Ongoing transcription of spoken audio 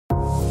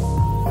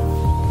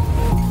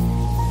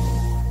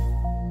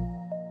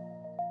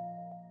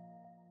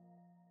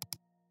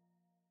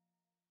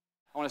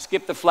want to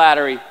skip the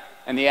flattery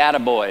and the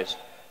attaboys,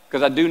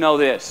 because I do know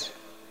this.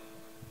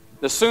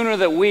 The sooner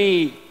that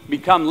we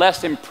become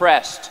less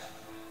impressed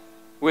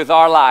with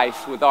our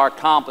life, with our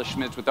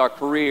accomplishments, with our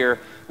career,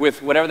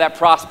 with whatever that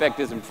prospect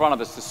is in front of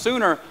us, the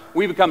sooner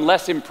we become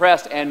less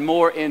impressed and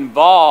more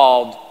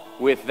involved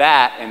with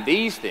that and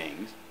these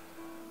things,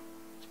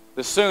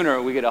 the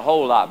sooner we get a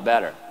whole lot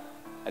better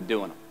at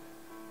doing them.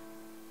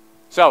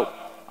 So,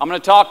 I'm going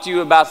to talk to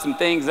you about some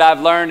things that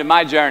I've learned in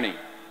my journey.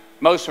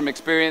 Most from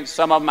experience,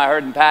 some of them I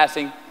heard in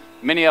passing,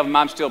 many of them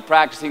I'm still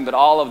practicing, but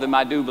all of them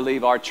I do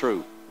believe are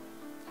true.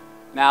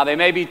 Now, they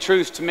may be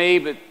truths to me,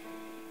 but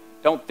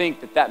don't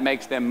think that that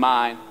makes them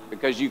mine,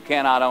 because you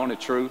cannot own a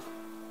truth.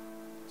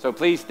 So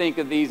please think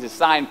of these as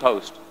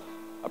signposts,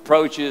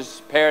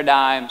 approaches,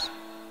 paradigms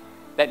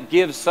that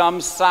give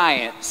some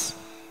science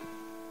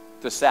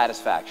to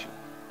satisfaction.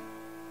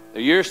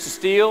 They're yours to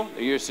steal,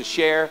 they're yours to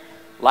share,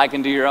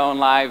 liken to your own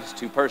lives,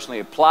 to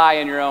personally apply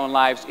in your own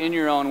lives, in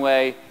your own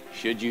way,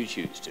 should you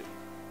choose to.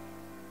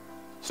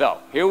 So,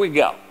 here we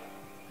go.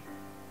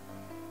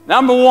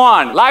 Number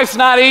one, life's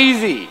not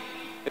easy.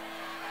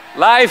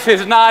 Life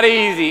is not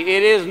easy.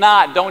 It is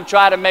not. Don't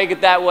try to make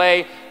it that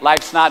way.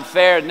 Life's not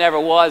fair. It never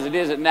was. It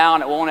isn't now,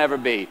 and it won't ever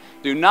be.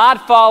 Do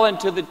not fall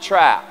into the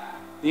trap,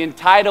 the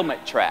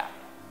entitlement trap,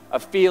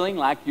 of feeling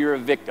like you're a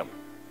victim.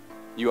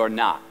 You are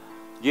not.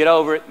 Get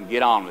over it and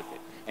get on with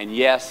it. And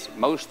yes,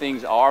 most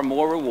things are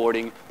more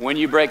rewarding when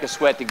you break a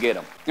sweat to get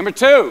them. Number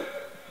two,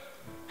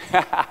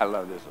 I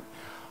love this one.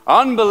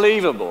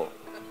 Unbelievable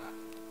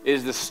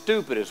is the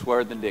stupidest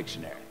word in the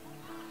dictionary.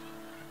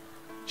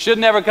 Should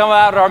never come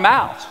out of our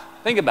mouths.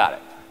 Think about it.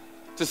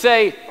 To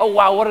say, oh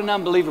wow, what an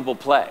unbelievable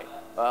play.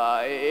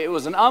 It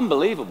was an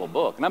unbelievable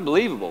book, an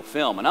unbelievable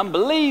film, an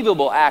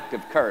unbelievable act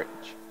of courage.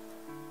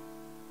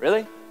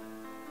 Really?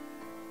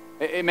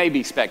 It may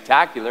be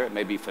spectacular, it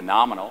may be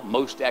phenomenal,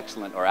 most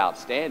excellent or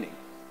outstanding,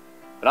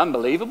 but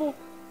unbelievable?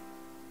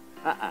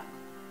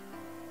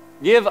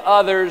 Give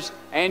others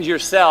and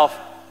yourself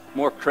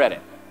more credit.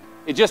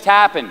 It just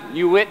happened.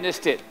 You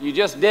witnessed it. You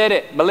just did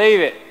it. Believe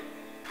it.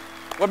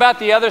 What about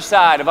the other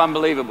side of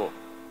unbelievable?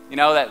 You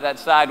know, that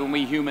side when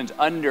we humans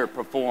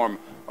underperform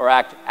or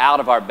act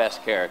out of our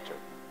best character.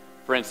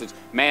 For instance,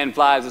 man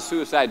flies a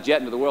suicide jet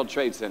into the World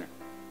Trade Center.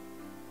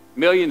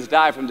 Millions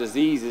die from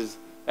diseases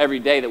every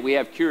day that we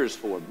have cures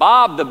for.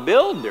 Bob the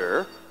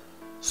Builder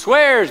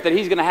swears that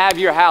he's going to have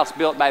your house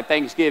built by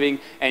Thanksgiving,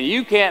 and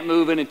you can't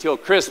move in until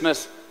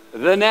Christmas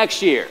the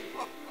next year.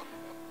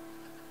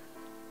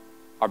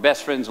 Our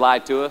best friends lie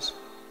to us,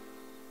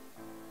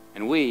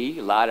 and we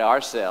lie to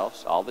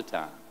ourselves all the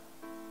time.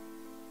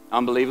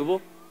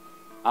 Unbelievable?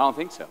 I don't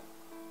think so.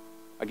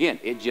 Again,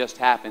 it just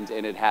happens,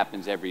 and it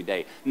happens every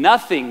day.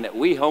 Nothing that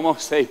we Homo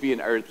sapien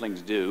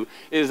earthlings do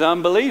is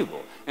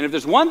unbelievable. And if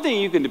there's one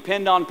thing you can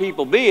depend on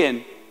people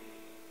being,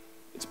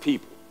 it's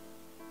people.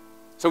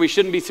 So we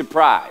shouldn't be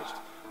surprised.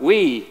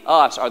 We,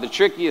 us, are the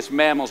trickiest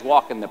mammals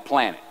walking the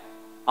planet.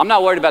 I'm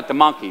not worried about the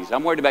monkeys.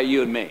 I'm worried about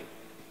you and me.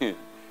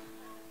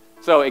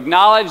 So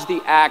acknowledge the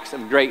acts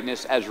of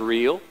greatness as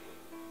real,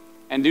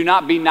 and do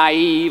not be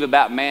naive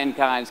about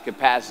mankind's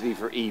capacity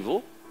for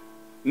evil,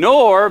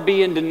 nor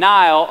be in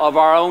denial of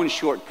our own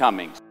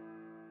shortcomings.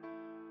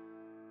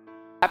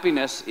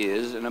 Happiness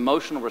is an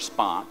emotional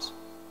response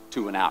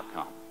to an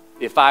outcome.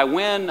 If I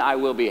win, I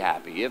will be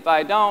happy. If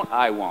I don't,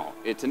 I won't.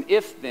 It's an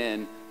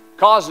if-then,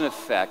 cause and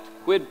effect,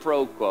 quid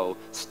pro quo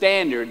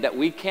standard that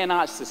we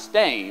cannot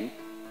sustain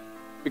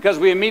because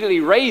we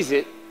immediately raise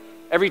it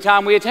every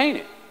time we attain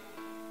it.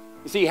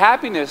 You see,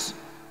 happiness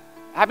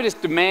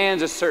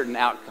demands a certain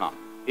outcome.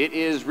 It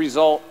is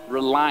result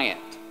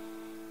reliant.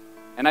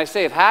 And I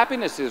say if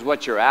happiness is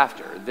what you're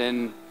after,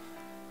 then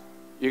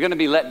you're going to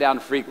be let down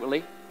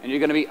frequently, and you're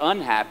going to be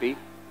unhappy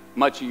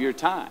much of your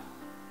time.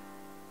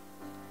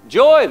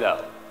 Joy,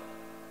 though,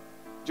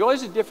 joy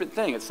is a different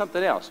thing. It's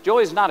something else. Joy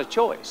is not a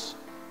choice.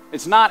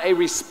 It's not a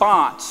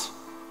response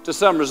to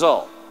some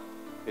result.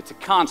 It's a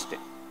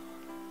constant.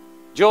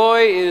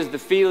 Joy is the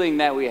feeling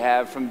that we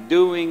have from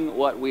doing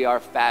what we are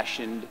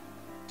fashioned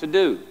to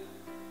do,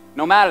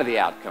 no matter the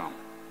outcome.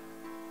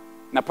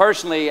 Now,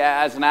 personally,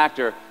 as an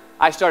actor,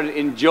 I started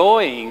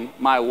enjoying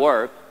my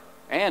work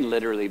and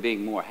literally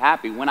being more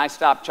happy when I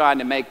stopped trying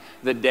to make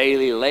the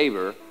daily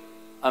labor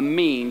a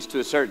means to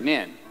a certain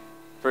end.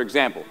 For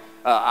example,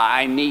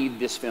 I need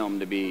this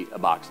film to be a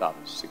box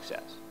office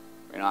success.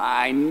 You know,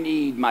 I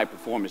need my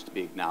performance to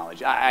be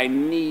acknowledged. I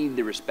need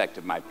the respect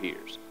of my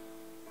peers.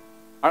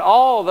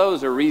 All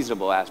those are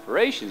reasonable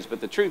aspirations,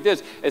 but the truth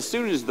is, as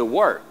soon as the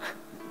work,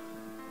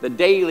 the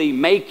daily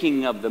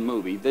making of the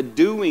movie, the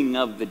doing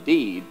of the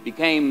deed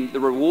became the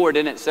reward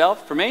in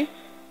itself for me,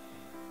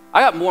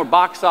 I got more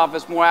box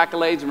office, more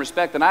accolades and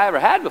respect than I ever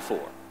had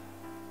before.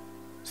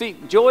 See,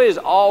 joy is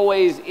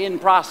always in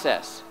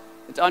process.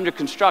 It's under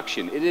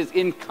construction. It is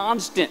in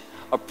constant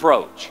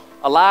approach,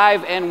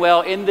 alive and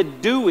well in the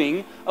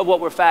doing of what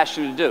we're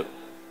fashioned to do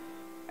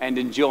and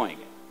enjoying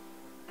it.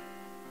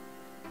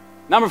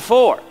 Number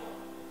 4,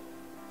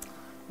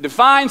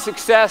 define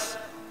success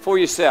for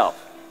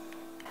yourself.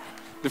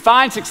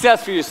 Define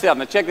success for yourself.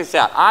 Now check this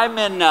out. I'm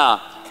in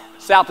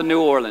south of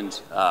New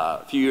Orleans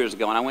a few years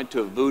ago, and I went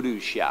to a voodoo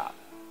shop.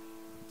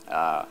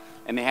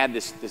 And they had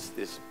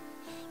this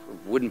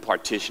wooden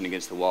partition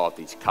against the wall with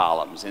these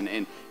columns.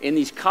 And in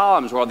these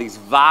columns were all these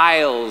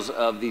vials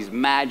of these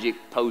magic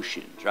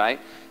potions, right?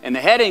 And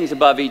the headings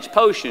above each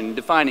potion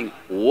defining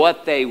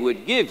what they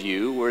would give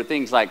you were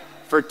things like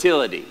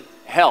fertility,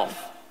 health,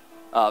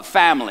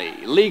 family,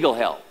 legal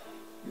help,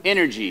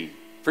 energy,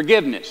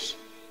 forgiveness,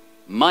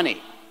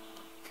 money.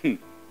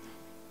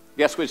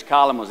 Guess which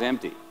column was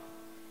empty?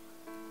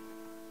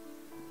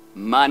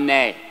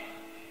 Money.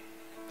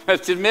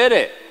 Let's admit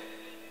it.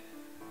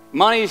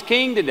 Money is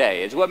king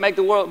today. It's what makes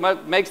the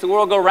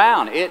world go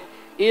round. It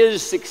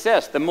is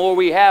success. The more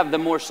we have, the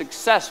more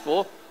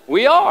successful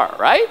we are,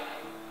 right?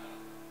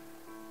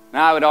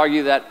 Now, I would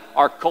argue that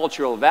our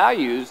cultural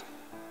values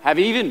have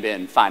even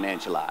been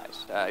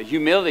financialized.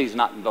 Humility is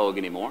not in vogue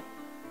anymore.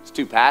 It's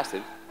too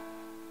passive.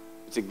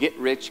 It's a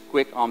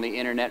get-rich-quick on the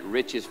internet,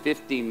 richest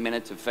 15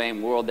 minutes of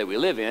fame world that we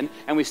live in,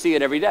 and we see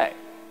it every day.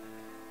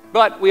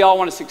 But we all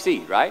want to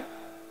succeed, right?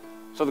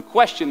 So the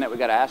question that we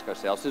got to ask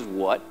ourselves is,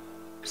 what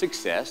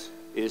success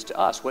is to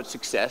us? What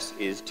success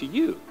is to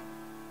you?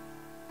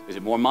 Is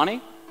it more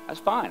money? That's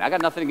fine. I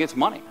got nothing against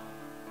money.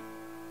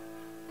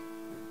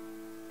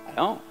 I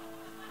don't.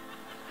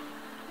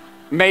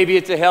 Maybe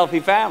it's a healthy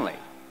family.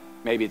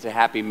 Maybe it's a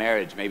happy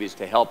marriage. Maybe it's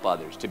to help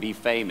others, to be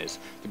famous,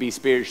 to be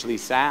spiritually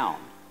sound,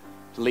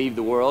 to leave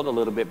the world a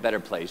little bit better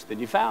place than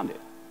you found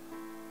it.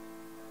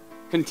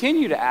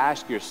 Continue to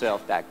ask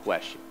yourself that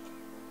question.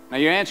 Now,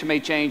 your answer may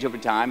change over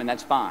time, and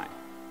that's fine.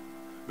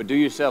 But do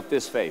yourself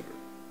this favor.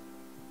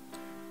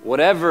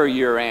 Whatever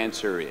your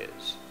answer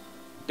is,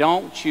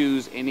 don't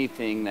choose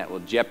anything that will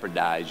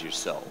jeopardize your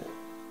soul.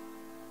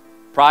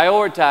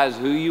 Prioritize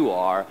who you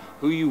are,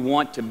 who you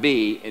want to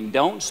be, and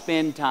don't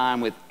spend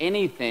time with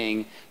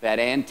anything that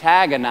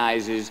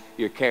antagonizes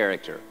your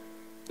character.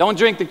 Don't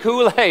drink the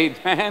Kool-Aid,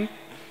 man.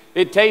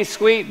 It tastes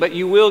sweet, but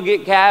you will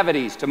get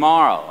cavities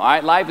tomorrow, all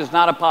right? Life is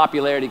not a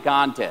popularity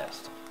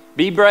contest.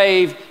 Be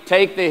brave,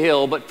 take the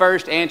hill, but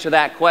first answer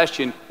that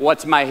question,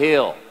 what's my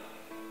hill?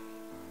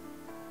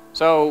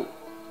 So,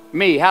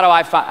 how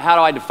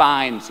do I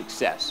define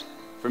success?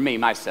 For me,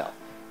 myself.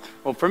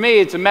 Well, for me,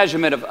 it's a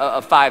measurement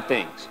of 5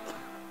 things.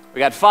 We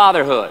got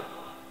fatherhood.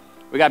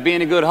 We got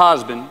being a good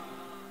husband.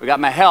 We got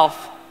my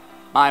health,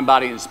 mind,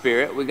 body, and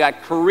spirit. We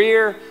got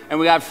career, and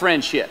we got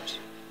friendships.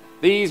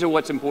 These are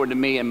what's important to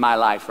me in my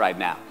life right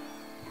now.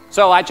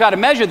 So I try to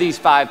measure these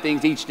 5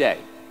 things each day.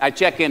 I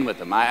check in with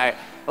them. I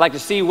like to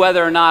see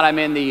whether or not I'm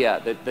in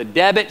the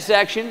debit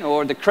section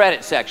or the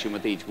credit section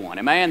with each one.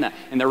 Am I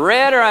in the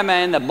red or am I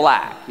in the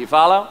black? You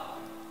follow?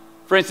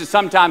 For instance,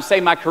 sometimes say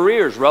my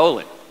career's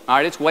rolling. All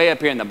right, it's way up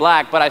here in the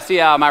black, but I see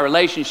how my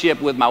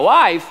relationship with my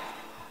wife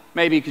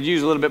maybe could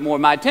use a little bit more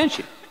of my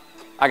attention.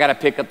 I got to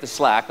pick up the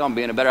slack on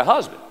being a better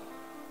husband.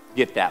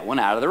 Get that one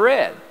out of the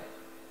red.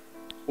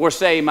 Or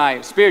say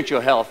my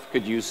spiritual health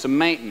could use some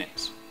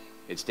maintenance.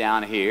 It's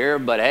down here,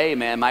 but hey,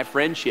 man, my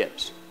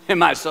friendships and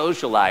my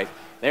social life,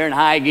 they're in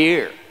high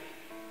gear,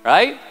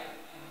 right?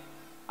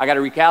 I got to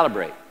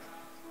recalibrate.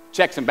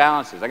 Checks and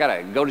balances. I got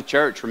to go to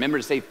church. Remember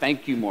to say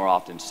thank you more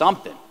often,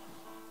 something.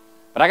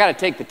 But I got to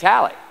take the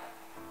tally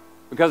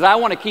because I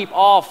want to keep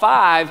all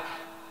 5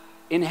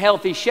 in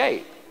healthy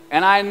shape.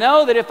 And I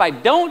know that if I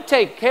don't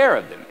take care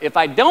of them, if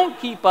I don't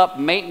keep up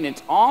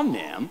maintenance on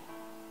them,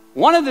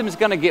 one of them is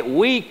going to get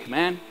weak,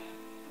 man.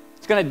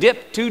 It's going to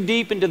dip too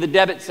deep into the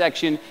debit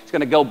section. It's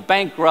going to go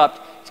bankrupt.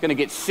 It's going to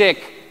get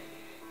sick,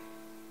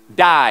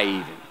 die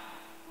even.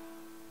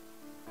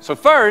 So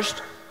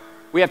first,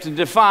 we have to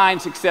define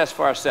success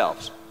for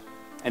ourselves.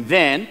 And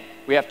then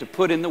we have to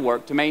put in the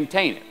work to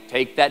maintain it.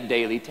 Take that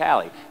daily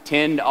tally.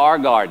 Tend our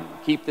garden.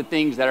 Keep the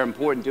things that are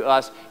important to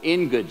us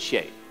in good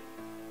shape.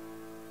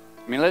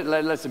 I mean,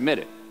 let's admit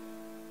it.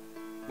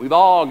 We've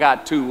all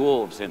got 2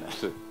 wolves in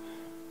us.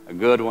 A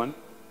good one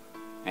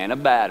and a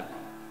bad one.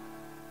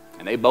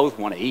 And they both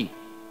want to eat.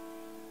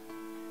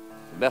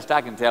 The best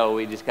I can tell,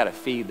 we just got to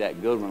feed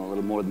that good one a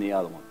little more than the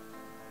other one.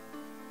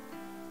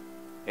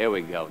 Here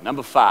we go.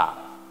 Number 5.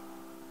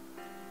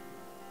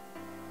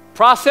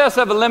 Process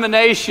of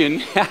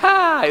elimination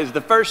is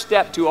the first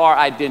step to our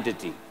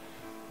identity.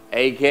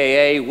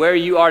 AKA, where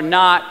you are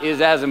not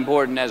is as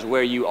important as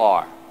where you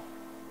are.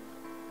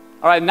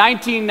 All right,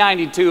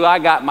 1992, I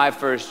got my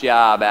first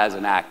job as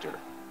an actor.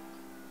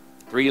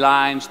 3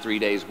 lines, 3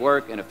 days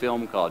work in a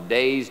film called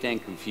Dazed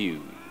and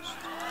Confused.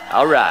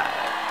 All right.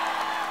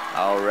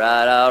 All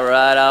right, all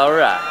right, all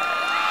right.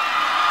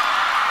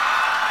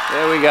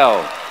 There we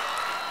go.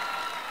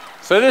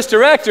 So this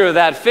director of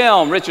that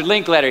film, Richard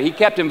Linklater, he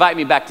kept inviting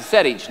me back to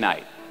set each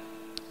night,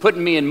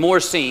 putting me in more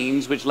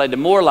scenes, which led to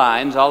more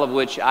lines, all of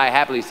which I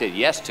happily said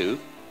yes to.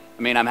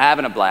 I mean, I'm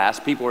having a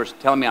blast. People are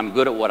telling me I'm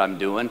good at what I'm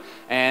doing,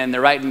 and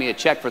they're writing me a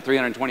check for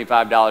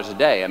 $325 a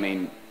day. I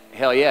mean,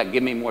 hell yeah,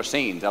 give me more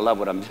scenes. I love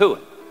what I'm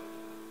doing.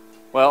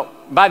 Well,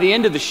 by the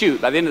end of the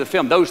shoot, by the end of the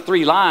film, those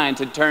 3 lines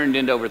had turned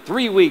into over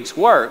 3 weeks'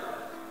 work,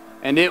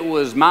 And it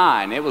was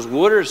mine. It was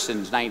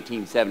Wooderson's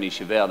 1970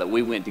 Chevelle that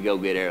we went to go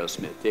get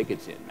Aerosmith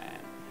tickets in, man.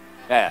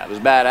 Yeah, it was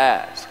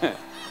badass.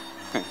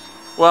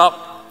 Well,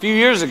 a few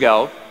years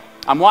ago,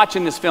 I'm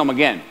watching this film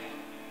again,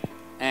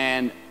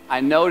 and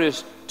I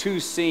noticed two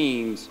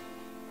scenes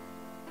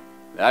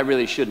that I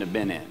really shouldn't have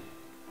been in.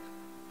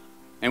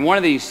 In one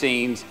of these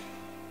scenes,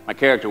 my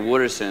character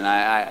Wooderson,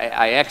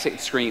 I exit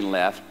screen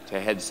left to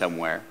head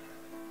somewhere,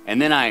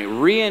 and then I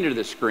re-enter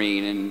the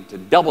screen and to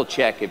double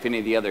check if any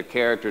of the other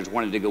characters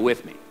wanted to go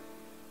with me.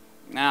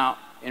 Now,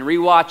 in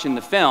rewatching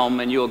the film,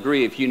 and you'll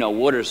agree if you know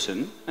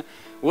Wooderson,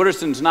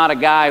 Wooderson's not a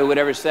guy who would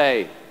ever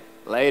say,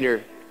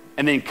 later,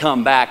 and then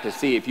come back to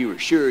see if you were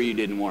sure you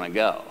didn't want to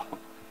go.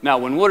 Now,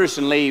 when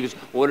Wooderson leaves,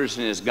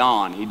 Wooderson is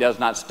gone. He does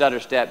not stutter,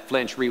 step,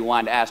 flinch,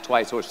 rewind, ask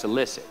twice, or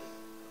solicit.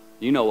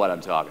 You know what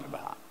I'm talking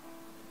about.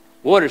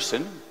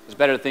 Wooderson has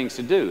better things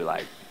to do,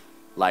 like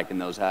liking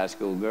those high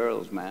school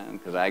girls, man,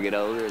 because I get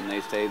older and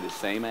they stay the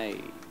same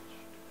age.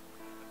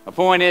 My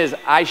point is,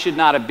 I should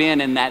not have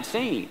been in that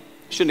scene.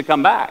 Shouldn't have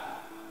come back.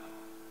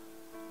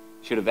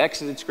 Should have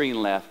exited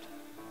screen left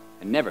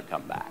and never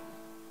come back.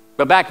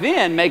 But back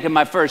then, making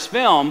my first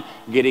film,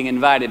 getting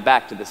invited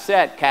back to the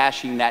set,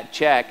 cashing that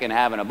check and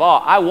having a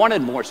ball, I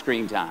wanted more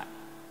screen time.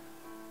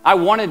 I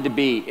wanted to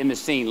be in the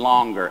scene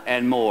longer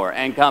and more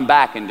and come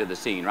back into the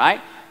scene,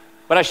 right?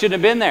 But I shouldn't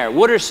have been there.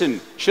 Wooderson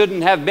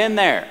shouldn't have been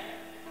there.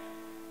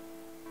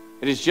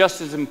 It is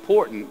just as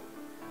important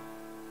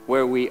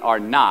where we are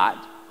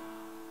not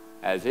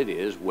as it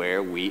is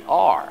where we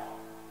are.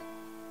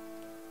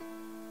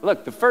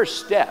 Look, the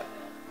first step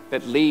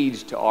that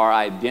leads to our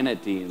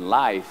identity in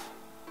life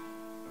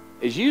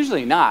is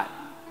usually not,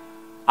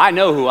 I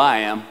know who I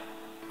am,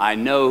 I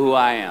know who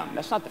I am.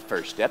 That's not the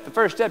first step. The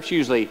first step's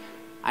usually,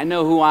 I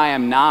know who I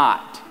am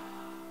not.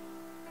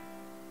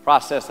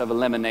 Process of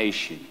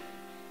elimination.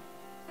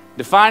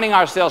 Defining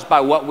ourselves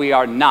by what we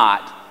are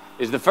not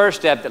is the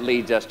first step that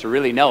leads us to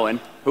really knowing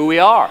who we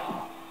are.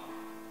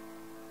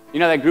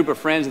 You know that group of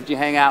friends that you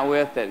hang out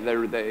with that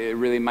they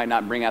really might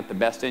not bring out the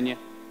best in you?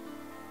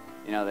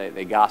 You know,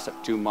 they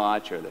gossip too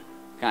much, or they're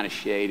kind of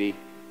shady.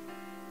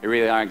 They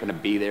really aren't going to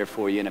be there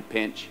for you in a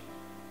pinch.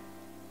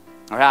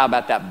 Or how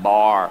about that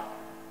bar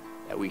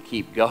that we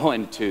keep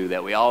going to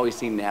that we always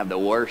seem to have the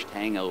worst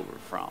hangover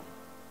from?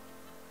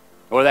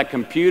 Or that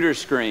computer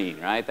screen,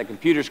 right? That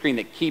computer screen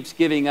that keeps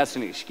giving us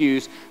an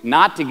excuse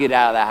not to get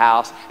out of the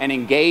house and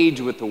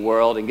engage with the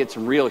world and get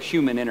some real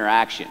human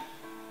interaction.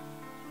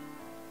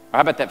 Or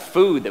how about that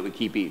food that we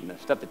keep eating, the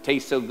stuff that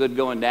tastes so good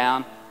going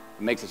down,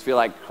 it makes us feel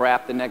like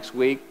crap the next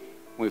week,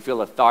 when we feel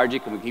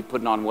lethargic and we keep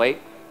putting on weight?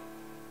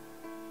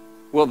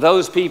 Well,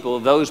 those people,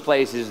 those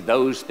places,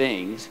 those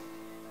things,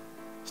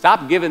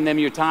 stop giving them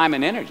your time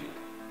and energy.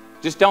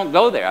 Just don't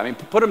go there. I mean,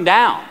 put them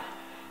down.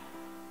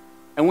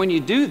 And when you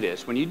do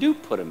this, when you do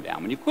put them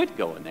down, when you quit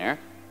going there,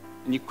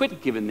 and you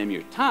quit giving them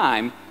your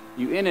time,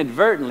 you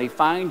inadvertently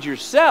find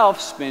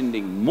yourself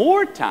spending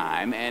more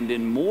time and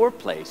in more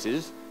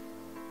places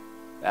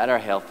that are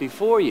healthy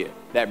for you,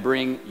 that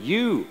bring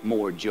you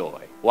more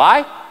joy.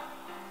 Why?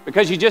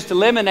 Because you just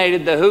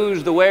eliminated the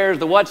who's, the where's,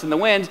 the what's, and the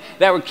when's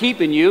that were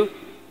keeping you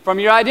from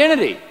your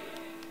identity.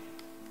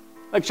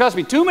 Like, trust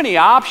me, too many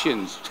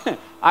options,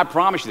 I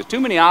promise you this,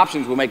 too many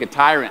options will make a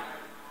tyrant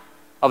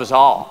of us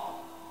all.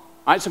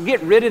 All right, so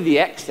get rid of the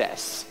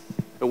excess,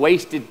 the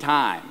wasted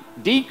time.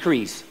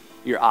 Decrease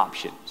your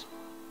options.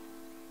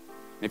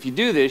 And if you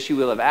do this, you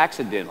will have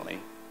accidentally,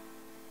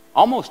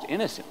 almost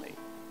innocently,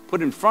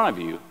 put in front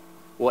of you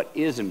what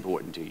is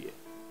important to you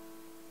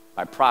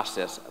by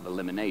process of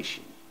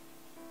elimination.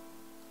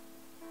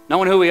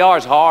 Knowing who we are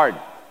is hard.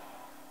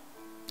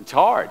 It's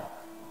hard.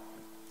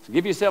 So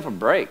give yourself a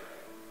break.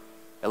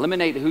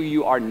 Eliminate who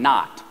you are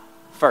not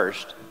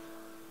first,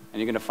 and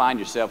you're going to find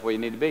yourself where you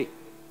need to be.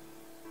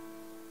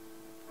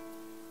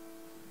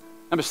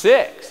 Number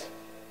 6,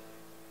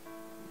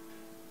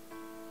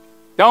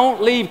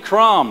 don't leave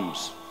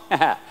crumbs.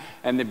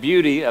 And the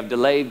beauty of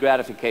delayed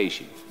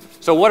gratification.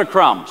 So what are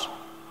crumbs?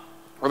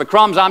 Well, the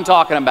crumbs I'm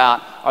talking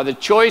about are the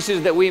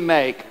choices that we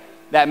make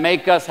that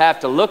make us have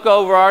to look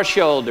over our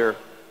shoulder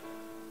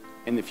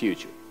in the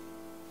future.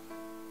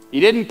 You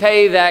didn't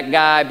pay that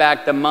guy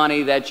back the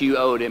money that you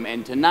owed him,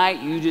 and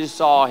tonight you just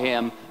saw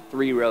him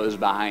 3 rows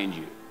behind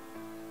you.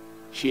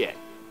 Shit.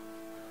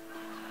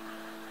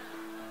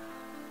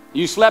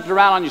 You slept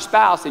around on your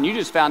spouse, and you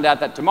just found out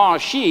that tomorrow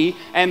she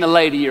and the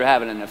lady you're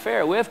having an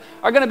affair with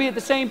are going to be at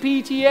the same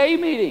PTA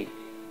meeting.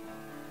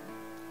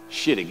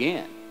 Shit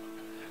again.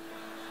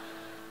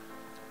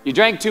 You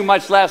drank too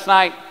much last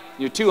night.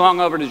 You're too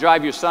hungover to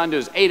drive your son to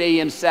his 8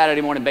 a.m.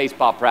 Saturday morning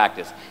baseball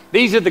practice.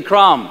 These are the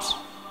crumbs.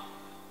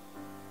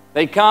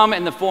 They come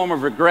in the form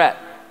of regret,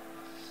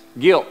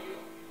 guilt,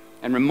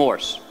 and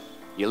remorse.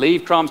 You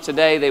leave crumbs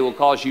today, they will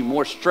cause you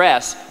more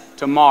stress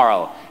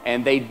tomorrow.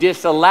 And they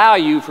disallow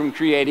you from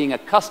creating a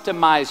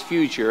customized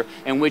future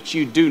in which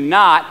you do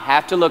not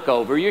have to look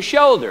over your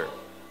shoulder.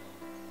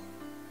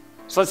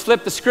 So let's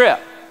flip the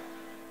script.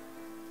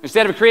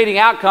 Instead of creating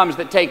outcomes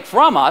that take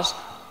from us,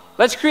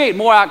 let's create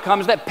more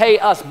outcomes that pay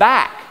us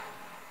back,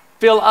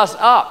 fill us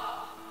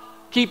up,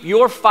 keep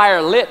your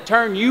fire lit,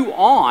 turn you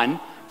on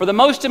for the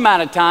most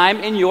amount of time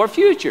in your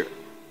future.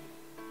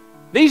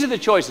 These are the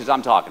choices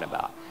I'm talking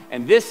about.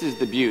 And this is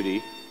the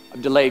beauty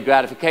of delayed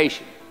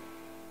gratification.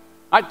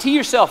 All right, tee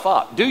yourself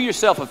up. Do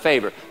yourself a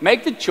favor.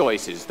 Make the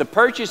choices, the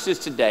purchases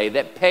today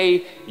that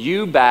pay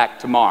you back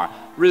tomorrow.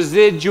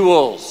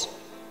 Residuals.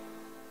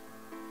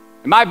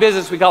 In my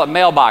business, we call it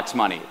mailbox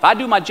money. If I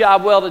do my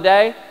job well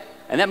today,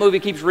 and that movie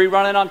keeps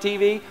rerunning on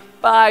TV,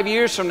 5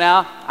 years from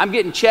now, I'm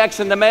getting checks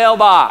in the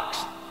mailbox.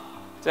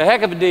 It's a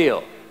heck of a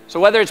deal. So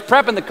whether it's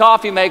prepping the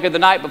coffee maker the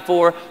night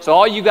before, so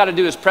all you got to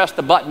do is press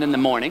the button in the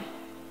morning,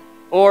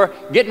 or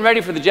getting ready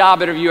for the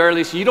job interview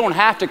early so you don't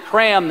have to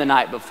cram the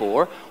night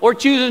before, or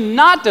choosing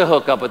not to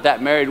hook up with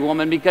that married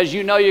woman because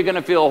you know you're going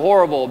to feel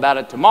horrible about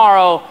it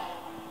tomorrow,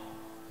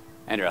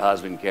 and her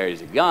husband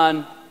carries a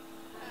gun,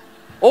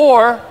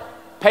 or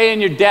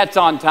paying your debts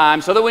on time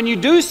so that when you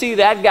do see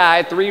that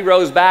guy 3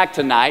 rows back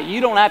tonight,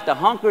 you don't have to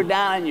hunker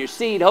down in your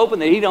seat hoping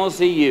that he don't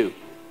see you.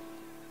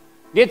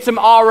 Get some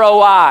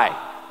ROI.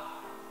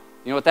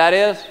 You know what that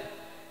is?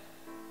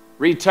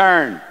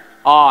 Return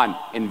on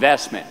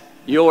investment.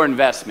 Your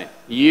investment.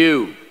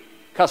 You.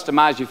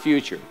 Customize your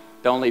future.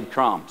 Don't leave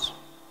crumbs.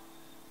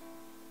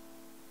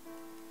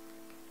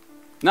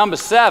 Number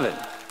 7.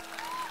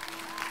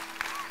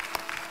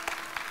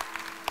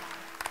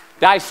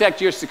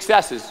 Dissect your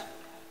successes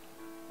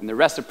and the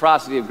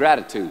reciprocity of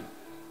gratitude.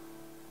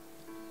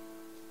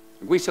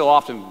 We so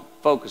often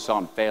focus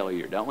on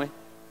failure, don't we?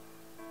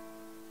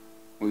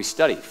 When we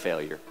study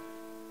failure,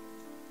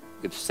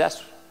 we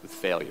obsess with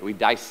failure. We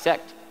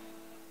dissect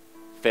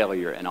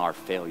failure and our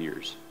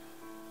failures.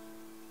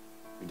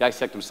 We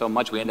dissect them so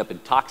much we end up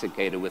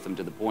intoxicated with them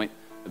to the point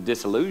of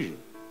disillusion.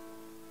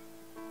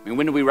 I mean,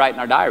 when do we write in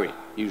our diary?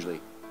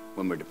 Usually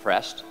when we're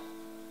depressed.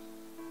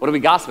 What do we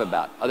gossip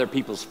about? Other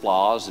people's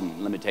flaws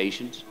and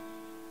limitations.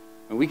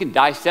 And we can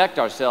dissect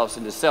ourselves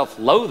into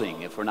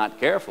self-loathing if we're not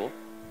careful.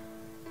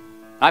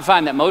 I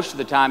find that most of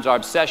the times our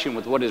obsession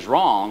with what is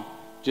wrong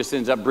just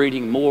ends up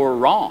breeding more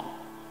wrong,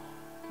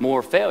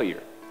 more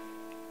failure.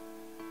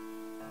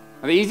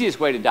 Now, the easiest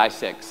way to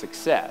dissect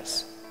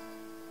success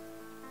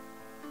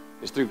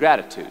is through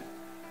gratitude.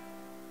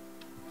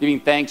 Giving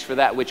thanks for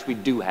that which we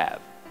do have,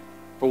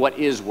 for what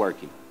is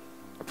working.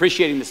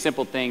 Appreciating the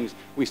simple things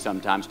we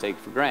sometimes take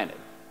for granted.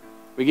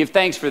 We give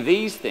thanks for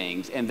these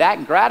things, and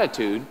that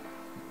gratitude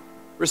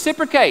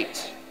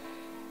reciprocates,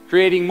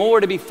 creating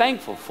more to be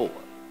thankful for.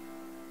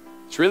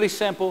 It's really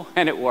simple,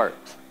 and it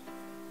works.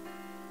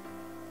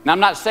 Now, I'm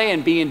not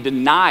saying be in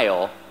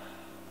denial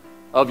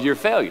of your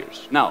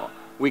failures. No,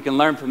 we can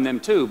learn from them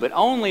too, but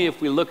only if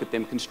we look at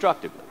them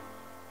constructively,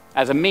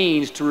 as a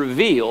means to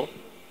reveal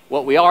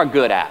what we are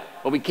good at,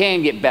 what we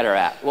can get better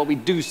at, what we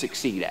do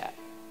succeed at.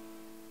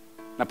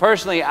 Now,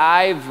 personally,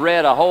 I've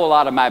read a whole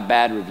lot of my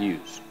bad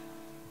reviews.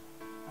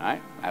 All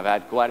right? I've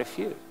had quite a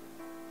few.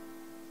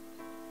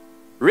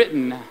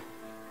 Written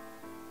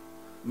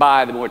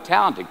by the more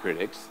talented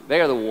critics, they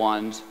are the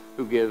ones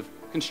who give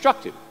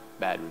constructive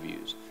bad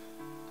reviews.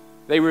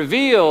 They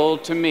reveal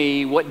to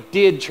me what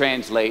did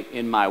translate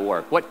in my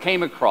work, what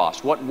came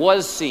across, what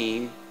was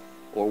seen,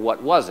 or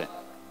what wasn't.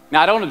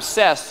 Now, I don't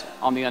obsess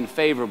on the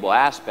unfavorable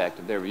aspect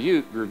of their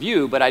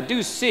review, but I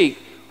do seek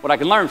what I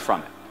can learn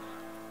from it.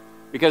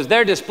 Because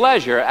their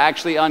displeasure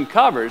actually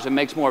uncovers and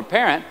makes more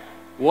apparent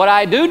what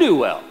I do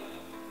well,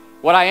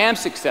 what I am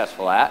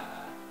successful at,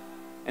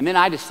 and then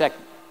I dissect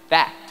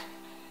that.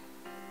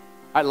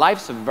 All right,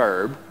 life's a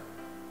verb.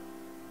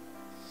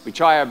 We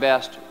try our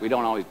best, we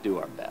don't always do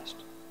our best.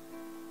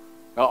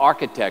 Well,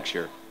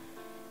 architecture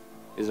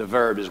is a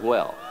verb as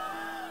well.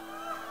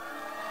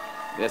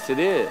 Yes, it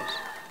is.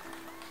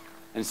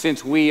 And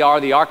since we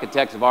are the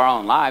architects of our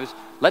own lives,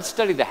 let's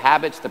study the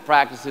habits, the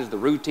practices, the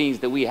routines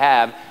that we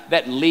have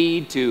that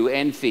lead to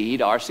and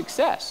feed our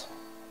success,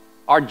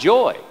 our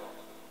joy,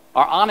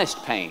 our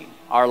honest pain,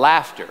 our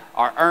laughter,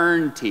 our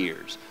earned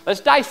tears. Let's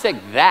dissect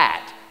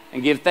that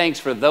and give thanks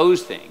for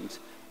those things.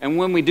 And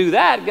when we do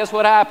that, guess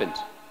what happens?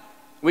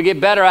 We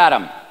get better at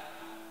them,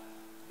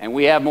 and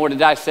we have more to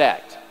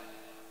dissect.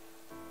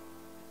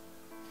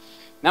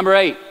 Number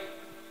 8,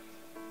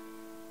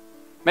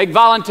 make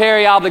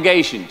voluntary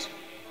obligations.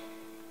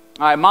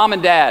 All right, mom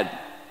and dad,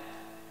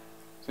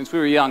 since we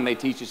were young, they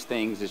teach us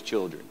things as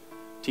children.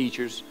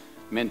 Teachers,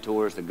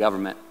 mentors, the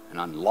government, and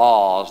on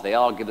laws, they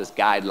all give us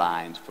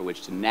guidelines for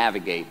which to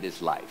navigate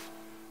this life.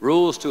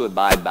 Rules to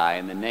abide by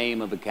in the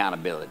name of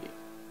accountability.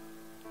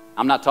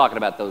 I'm not talking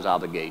about those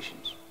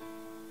obligations.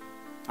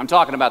 I'm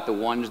talking about the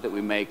ones that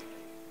we make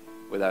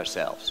with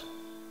ourselves,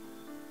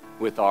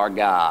 with our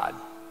God,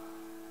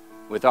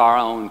 with our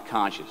own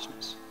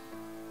consciousness.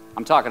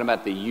 I'm talking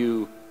about the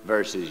you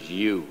versus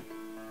you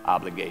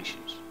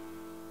obligations.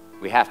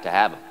 We have to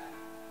have them.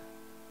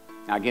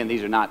 Now again,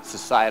 these are not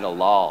societal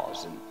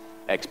laws and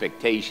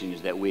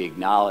expectations that we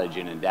acknowledge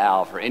and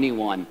endow for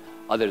anyone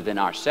other than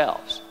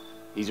ourselves.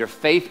 These are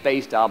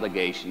faith-based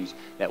obligations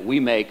that we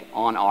make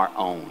on our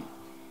own.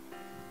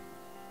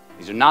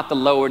 These are not the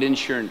lowered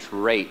insurance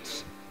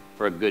rates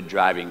for a good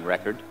driving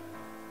record.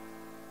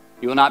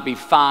 You will not be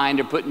fined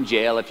or put in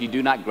jail if you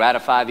do not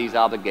gratify these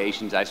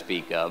obligations I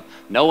speak of.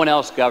 No one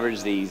else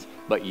governs these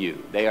but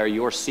you. They are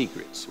your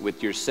secrets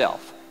with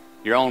yourself,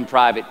 your own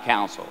private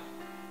counsel,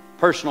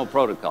 personal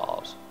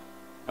protocols.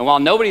 And while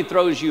nobody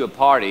throws you a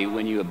party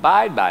when you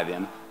abide by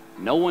them,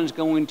 no one's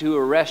going to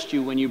arrest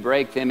you when you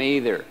break them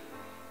either,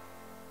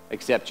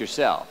 except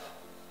yourself.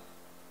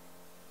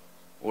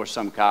 Or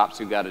some cops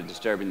who got a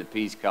disturbing the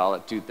peace call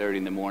at 2:30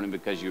 in the morning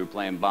because you were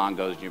playing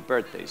bongos in your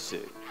birthday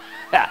suit.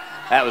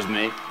 That was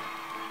me.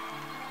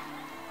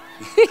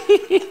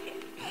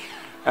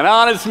 An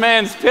honest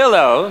man's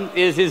pillow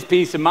is his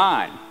peace of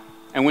mind.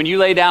 And when you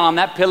lay down on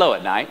that pillow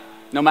at night,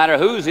 no matter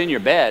who's in your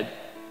bed,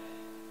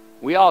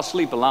 we all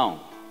sleep alone.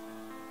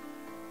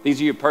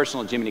 These are your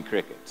personal Jiminy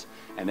Crickets.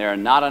 And there are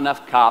not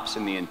enough cops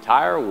in the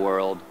entire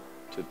world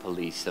to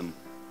police them.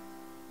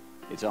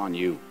 It's on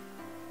you.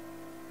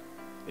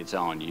 It's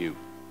on you.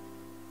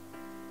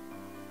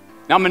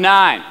 Number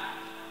 9,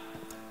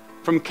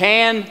 from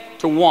can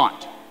to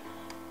want.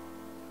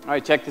 All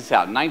right, check this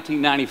out. In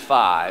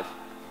 1995,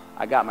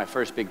 I got my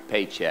first big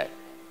paycheck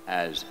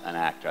as an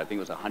actor. I think it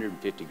was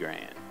 150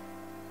 grand.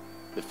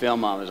 The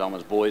film was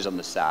almost Boys on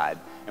the Side,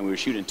 and we were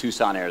shooting in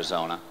Tucson,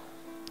 Arizona.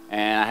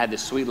 And I had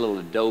this sweet little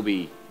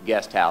adobe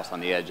guest house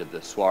on the edge of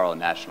the Saguaro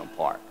National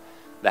Park.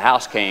 The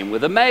house came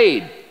with a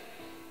maid,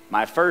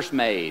 my first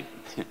maid.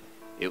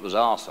 It was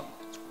awesome.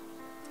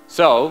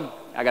 So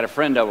I got a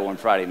friend over one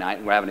Friday night,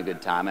 and we're having a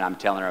good time, and I'm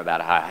telling her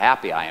about how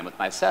happy I am with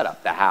my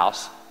setup. The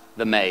house,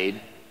 the maid,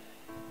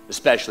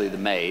 especially the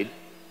maid.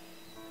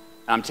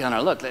 And I'm telling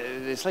her, look,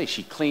 this lady,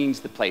 she cleans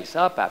the place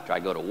up after I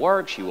go to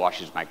work. She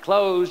washes my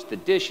clothes, the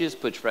dishes,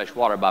 puts fresh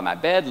water by my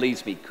bed,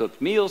 leaves me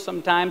cooked meals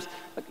sometimes.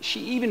 Look,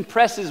 she even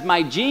presses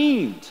my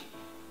jeans.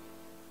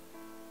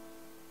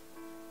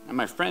 And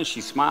my friend,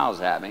 she smiles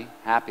at me,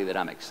 happy that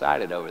I'm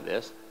excited over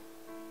this.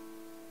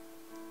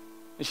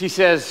 And she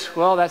says,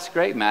 well, that's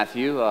great,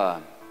 Matthew,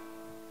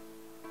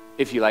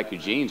 if you like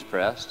your jeans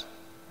pressed.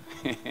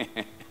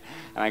 And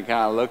I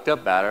kind of looked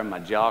up at her, my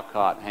jaw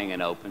caught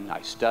hanging open.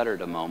 I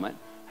stuttered a moment,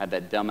 had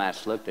that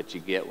dumbass look that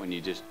you get when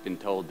you just been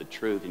told the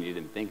truth and you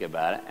didn't think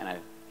about it, and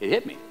it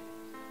hit me.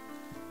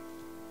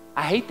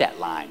 I hate that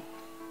line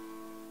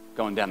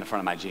going down the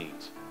front of my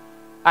jeans.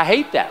 I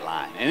hate that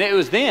line. And it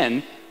was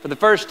then, for the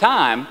first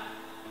time,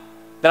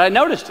 that I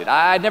noticed it.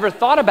 I'd never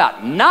thought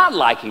about not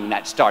liking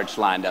that starch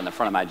line down the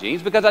front of my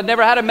jeans because I'd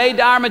never had a maid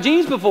to iron my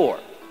jeans before.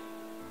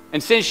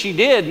 And since she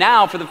did,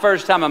 now for the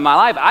first time in my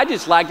life, I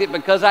just liked it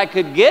because I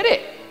could get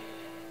it.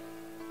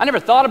 I never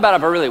thought about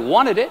if I really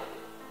wanted it.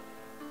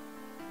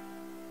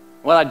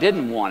 Well, I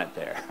didn't want it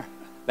there,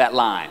 that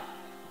line.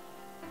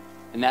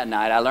 And that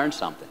night I learned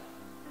something.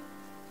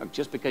 Look,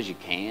 just because you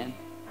can,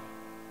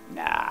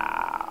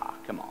 nah,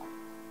 come on.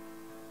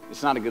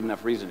 It's not a good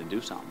enough reason to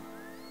do something.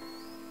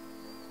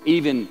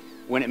 Even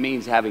when it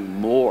means having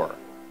more. All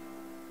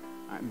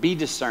right, be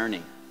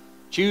discerning.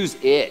 Choose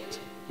it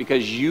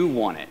because you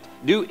want it.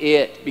 Do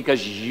it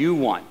because you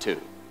want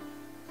to.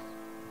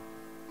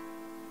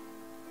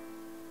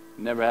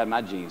 Never had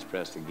my jeans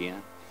pressed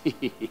again.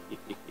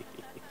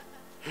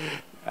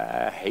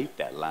 I hate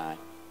that line.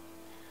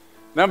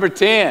 Number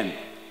 10,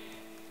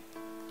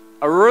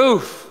 a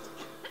roof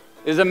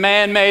is a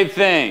man-made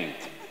thing.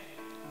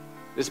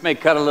 This may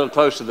cut a little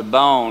close to the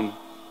bone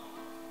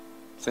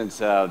since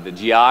the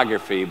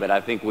geography, but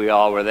I think we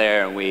all were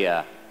there and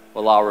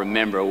we'll all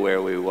remember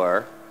where we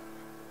were.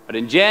 But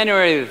in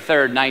January the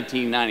 3rd,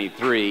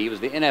 1993, it was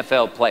the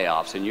NFL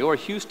playoffs, and your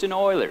Houston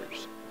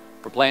Oilers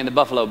were playing the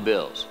Buffalo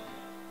Bills.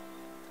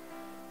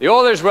 The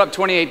Oilers were up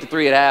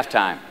 28-3 at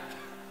halftime,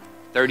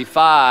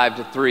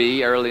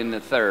 35-3 early in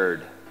the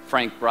third.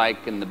 Frank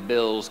Reich and the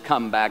Bills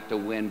come back to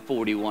win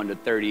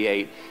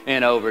 41-38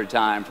 in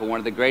overtime for one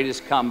of the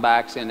greatest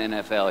comebacks in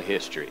NFL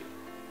history.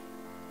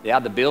 Yeah,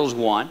 the Bills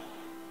won,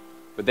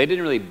 but they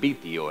didn't really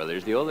beat the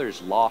Oilers. The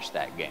Oilers lost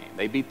that game.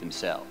 They beat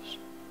themselves.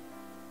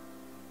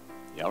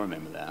 Y'all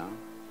remember that,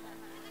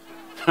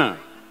 huh?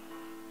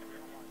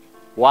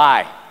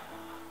 Why?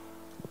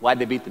 Why'd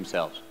they beat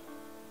themselves?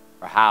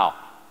 Or how?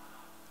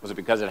 Was it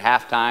because at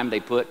halftime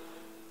they put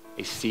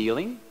a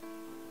ceiling,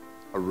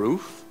 a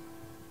roof,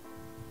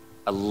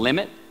 a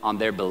limit on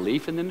their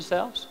belief in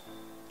themselves,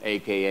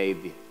 aka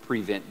the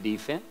prevent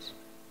defense?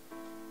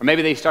 Or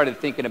maybe they started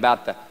thinking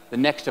about the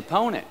next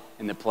opponent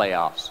in the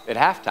playoffs at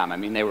halftime. I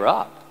mean, they were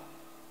up.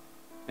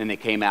 And they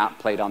came out and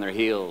played on their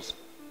heels,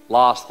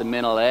 lost the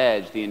mental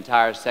edge the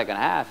entire second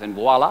half, and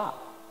voila,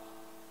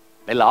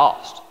 they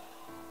lost.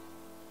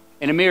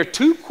 In a mere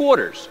 2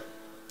 quarters,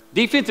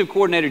 defensive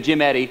coordinator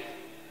Jim Eddy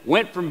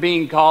went from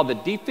being called the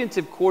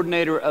defensive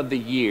coordinator of the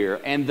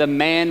year and the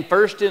man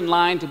first in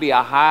line to be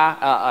a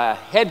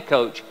head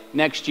coach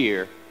next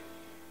year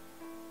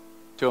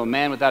to a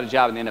man without a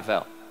job in the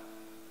NFL.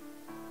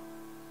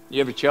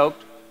 You ever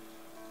choked?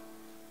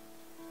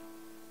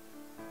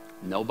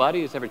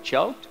 Nobody has ever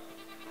choked?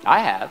 I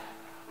have.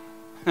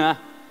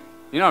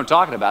 You know what I'm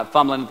talking about,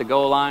 fumbling at the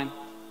goal line,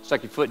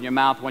 stuck your foot in your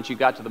mouth once you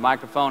got to the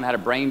microphone, had a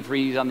brain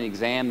freeze on the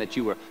exam that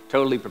you were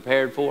totally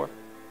prepared for.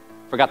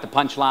 Forgot the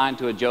punchline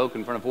to a joke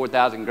in front of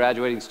 4,000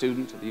 graduating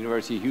students at the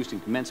University of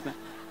Houston commencement.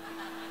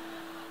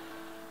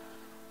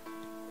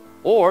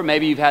 Or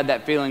maybe you've had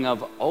that feeling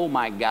of, oh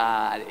my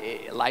God,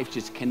 life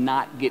just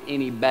cannot get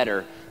any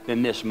better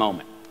than this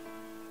moment.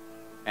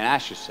 And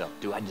ask yourself,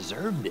 do I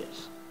deserve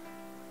this?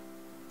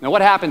 Now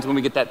what happens when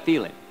we get that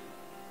feeling?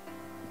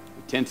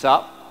 We tense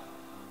up.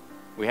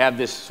 We have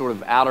this sort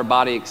of outer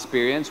body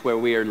experience where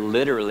we are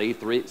literally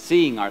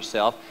seeing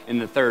ourselves in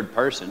the third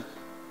person.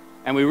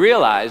 And we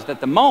realize that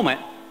the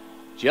moment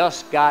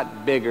just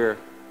got bigger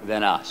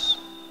than us.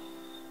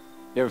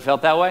 You ever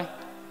felt that way?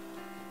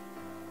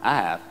 I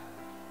have.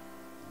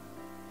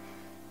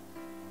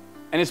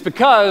 And it's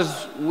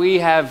because we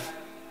have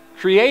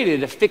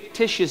created a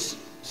fictitious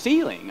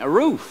ceiling, a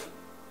roof,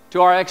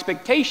 to our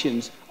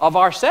expectations of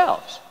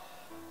ourselves.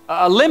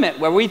 A limit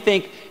where we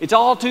think it's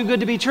all too good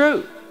to be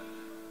true.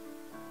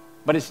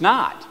 But it's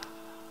not.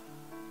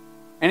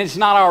 And it's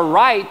not our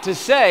right to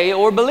say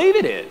or believe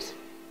it is.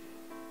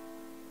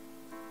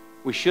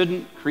 We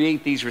shouldn't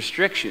create these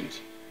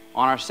restrictions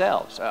on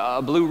ourselves.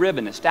 A blue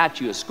ribbon, a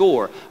statue, a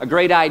score, a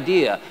great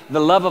idea, the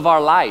love of our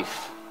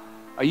life,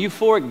 a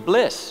euphoric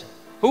bliss.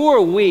 Who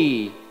are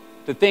we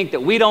to think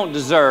that we don't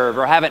deserve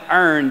or haven't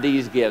earned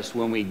these gifts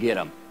when we get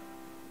them?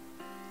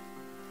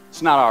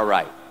 It's not our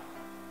right.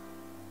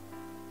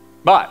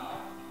 But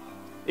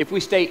if we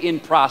stay in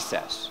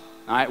process,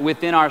 all right,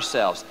 within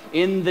ourselves,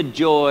 in the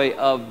joy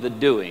of the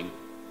doing,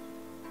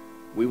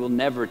 we will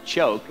never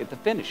choke at the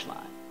finish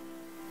line.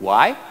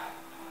 Why?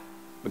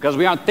 Because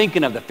we aren't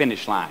thinking of the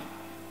finish line.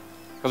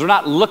 Because we're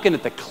not looking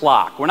at the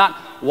clock. We're not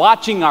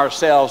watching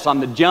ourselves on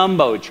the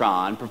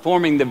Jumbotron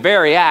performing the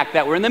very act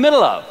that we're in the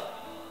middle of.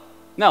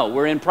 No,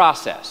 we're in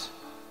process.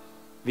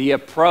 The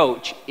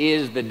approach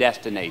is the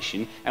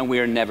destination, and we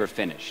are never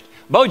finished.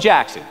 Bo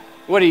Jackson,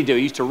 what did he do?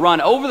 He used to run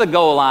over the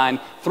goal line,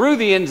 through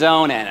the end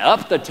zone, and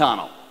up the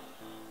tunnel.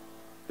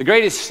 The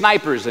greatest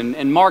snipers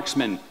and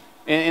marksmen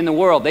in the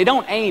world, they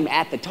don't aim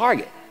at the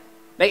target.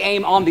 They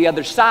aim on the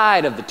other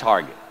side of the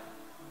target.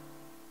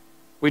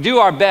 We do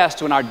our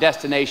best when our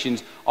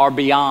destinations are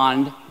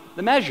beyond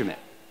the measurement,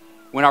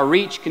 when our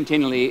reach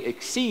continually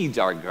exceeds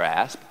our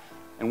grasp,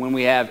 and when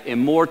we have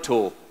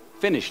immortal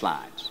finish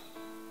lines.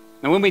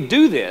 And when we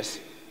do this,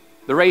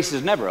 the race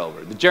is never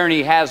over. The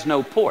journey has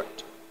no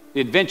port. The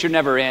adventure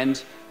never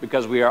ends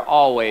because we are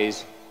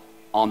always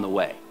on the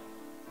way.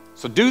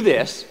 So do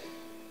this,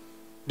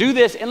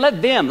 and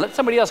let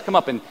somebody else come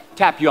up and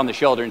tap you on the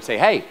shoulder and say,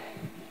 hey,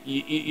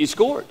 you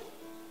scored.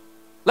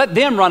 Let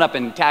them run up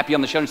and tap you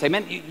on the shoulder and say,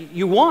 man,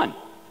 you won.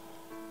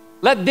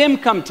 Let them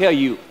come tell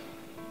you,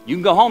 you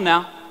can go home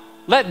now.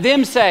 Let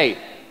them say,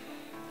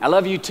 I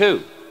love you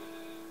too.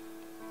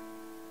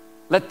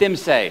 Let them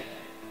say,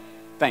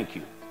 thank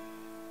you.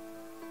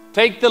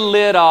 Take the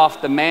lid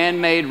off the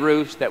man-made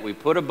roofs that we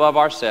put above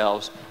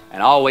ourselves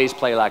and always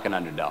play like an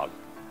underdog.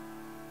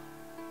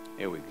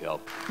 Here we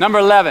go. Number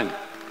 11,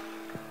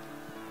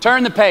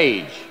 turn the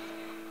page.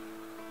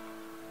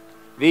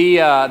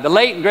 The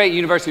late and great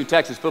University of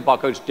Texas football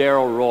coach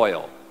Darrell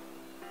Royal.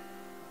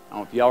 I don't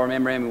know if y'all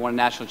remember him. He won a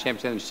national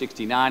championship in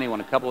 '69. He won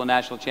a couple of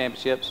national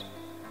championships.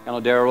 You know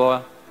Darrell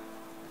Royal?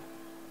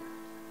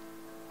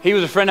 He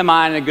was a friend of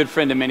mine and a good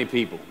friend of many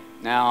people.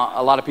 Now,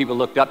 a lot of people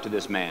looked up to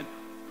this man.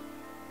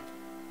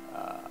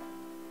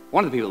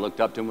 One of the people that looked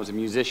up to him was a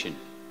musician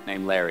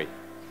named Larry.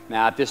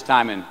 Now, at this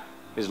time in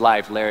his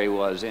life, Larry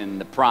was in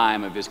the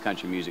prime of his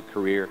country music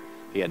career.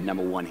 He had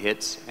 #1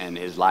 hits, and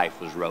his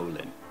life was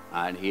rolling.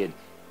 And he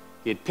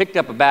had picked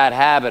up a bad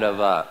habit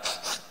of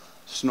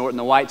snorting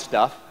the white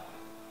stuff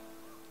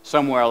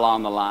somewhere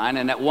along the line.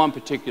 And at one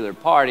particular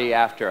party,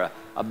 after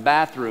a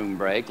bathroom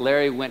break,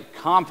 Larry went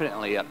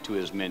confidently up to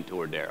his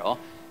mentor, Darrell,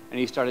 and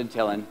he started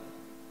telling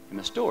him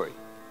a story.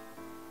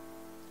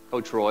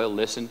 Coach Royal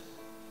listened,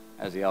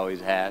 as he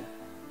always had.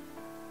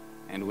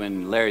 And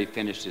when Larry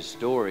finished his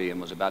story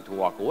and was about to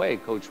walk away,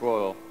 Coach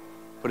Royal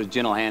put a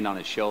gentle hand on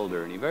his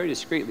shoulder, and he very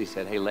discreetly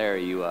said, hey,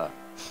 Larry, you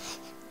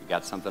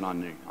got something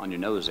on your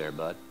nose there,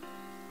 bud.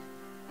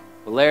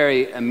 Well,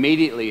 Larry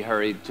immediately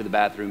hurried to the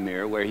bathroom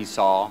mirror where he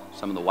saw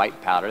some of the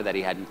white powder that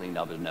he hadn't cleaned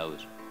off his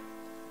nose.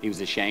 He was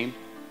ashamed.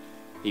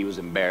 He was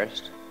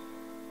embarrassed.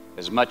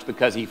 As much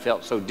because he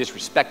felt so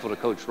disrespectful to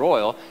Coach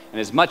Royal, and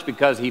as much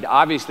because he'd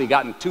obviously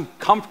gotten too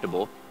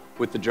comfortable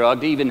with the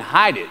drug to even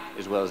hide it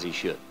as well as he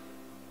should.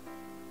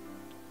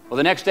 Well,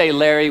 the next day,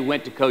 Larry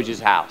went to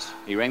Coach's house.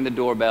 He rang the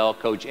doorbell.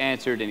 Coach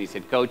answered, and he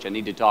said, Coach, I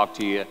need to talk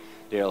to you.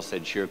 Darrell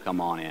said, sure, come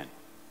on in.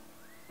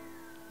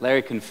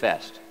 Larry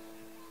confessed.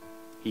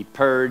 He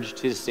purged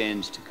his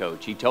sins to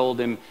Coach. He told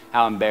him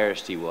how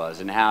embarrassed he was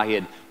and how he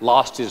had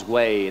lost his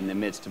way in the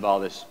midst of all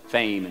this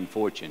fame and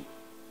fortune.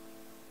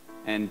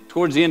 And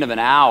towards the end of an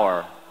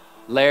hour,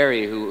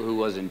 Larry, who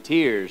was in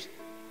tears,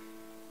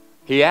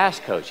 he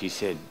asked Coach, he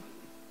said,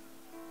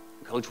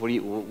 Coach, what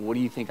do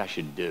you think I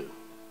should do?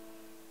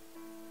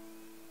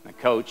 And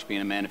Coach,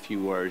 being a man of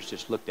few words,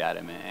 just looked at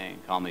him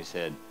and calmly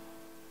said,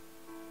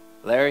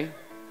 Larry,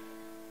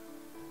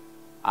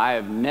 I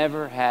have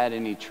never had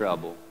any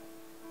trouble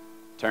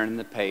turning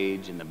the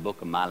page in the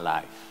book of my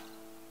life.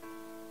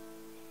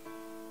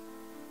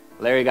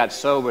 Larry got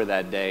sober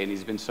that day, and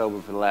he's been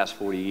sober for the last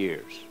 40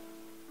 years.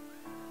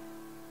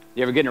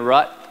 You ever get in a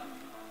rut?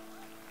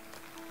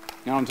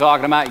 You know what I'm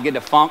talking about? You get in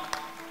a funk?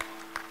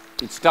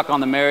 You get stuck on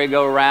the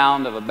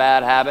merry-go-round of a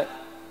bad habit?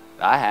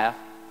 I have.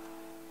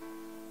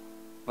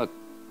 Look,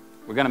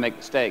 we're going to make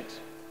mistakes.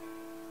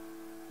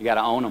 You got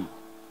to own them.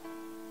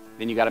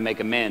 Then you got to make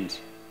amends.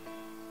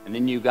 And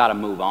then you got to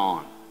move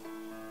on.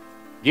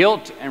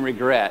 Guilt and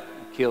regret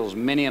kills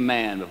many a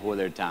man before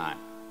their time.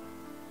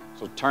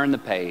 So turn the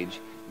page,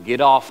 get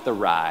off the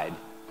ride.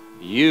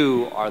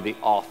 You are the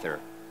author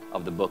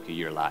of the book of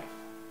your life.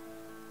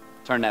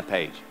 Turn that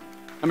page.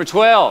 Number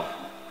 12,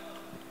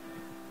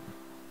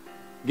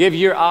 give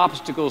your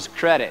obstacles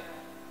credit.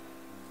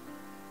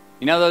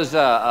 You know those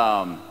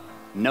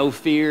no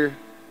fear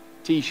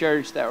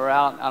t-shirts that were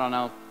out? I don't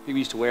know. People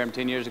used to wear them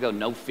 10 years ago,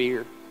 no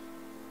fear.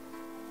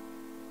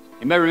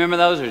 Anybody remember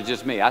those, or is it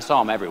just me? I saw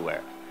them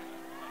everywhere.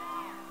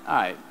 All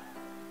right.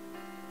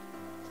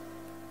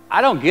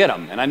 I don't get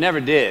them, and I never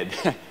did.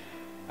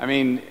 I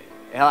mean,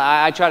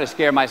 I try to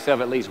scare myself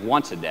at least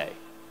once a day.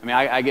 I mean,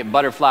 I get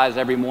butterflies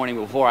every morning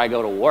before I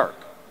go to work.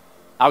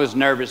 I was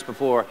nervous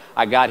before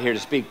I got here to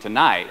speak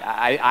tonight.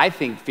 I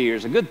think fear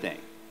is a good thing.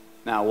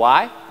 Now,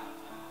 why?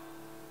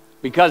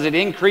 Because it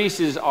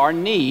increases our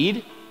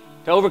need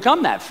to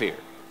overcome that fear.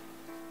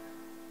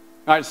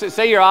 All right, so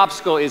say your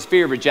obstacle is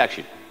fear of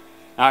rejection.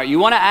 All right, you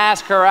want to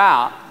ask her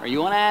out, or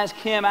you want to ask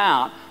him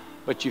out,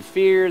 but you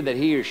fear that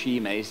he or she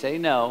may say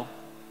no.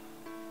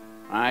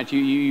 All right,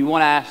 you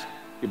want to ask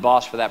your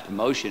boss for that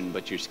promotion,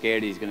 but you're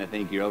scared he's going to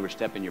think you're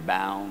overstepping your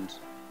bounds.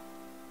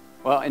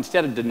 Well,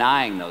 instead of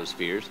denying those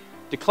fears,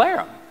 declare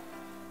them.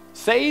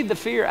 Say the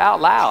fear out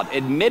loud.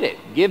 Admit it.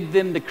 Give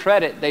them the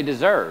credit they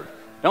deserve.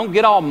 Don't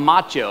get all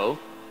macho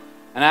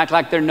and act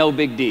like they're no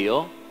big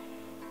deal.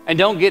 And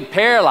don't get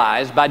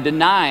paralyzed by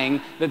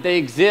denying that they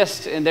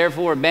exist and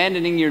therefore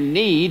abandoning your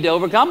need to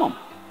overcome them.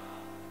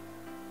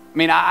 I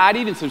mean, I'd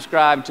even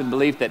subscribe to the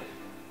belief that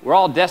we're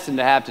all destined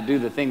to have to do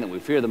the thing that we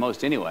fear the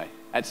most anyway,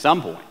 at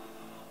some point.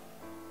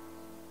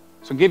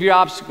 So give your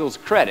obstacles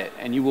credit,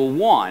 and you will,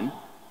 1,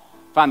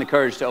 find the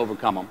courage to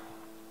overcome them,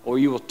 or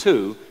you will,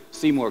 2,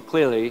 see more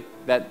clearly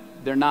that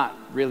they're not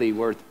really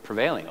worth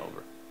prevailing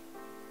over.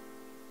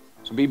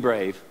 So be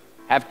brave,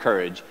 have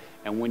courage,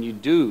 and when you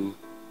do,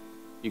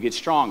 you get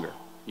stronger,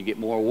 you get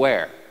more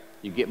aware,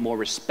 you get more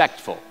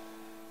respectful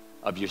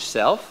of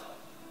yourself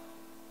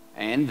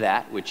and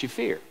that which you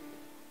fear.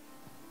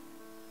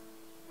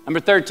 Number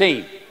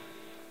 13.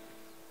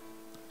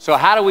 So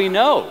how do we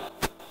know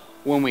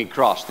when we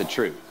cross the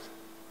truth?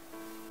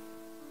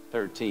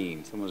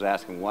 13. Someone was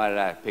asking, why did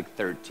I pick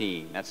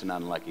 13? That's an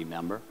unlucky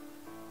number.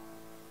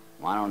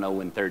 Well, I don't know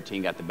when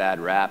 13 got the bad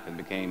rap and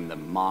became the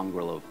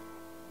mongrel of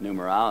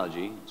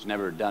numerology. It's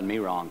never done me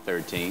wrong,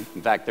 13.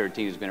 In fact,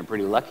 13 has been a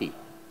pretty lucky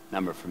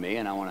number for me,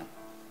 and I want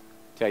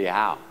to tell you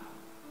how.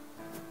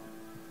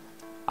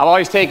 I've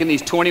always taken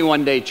these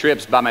 21-day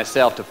trips by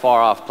myself to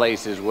far-off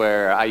places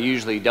where I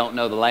usually don't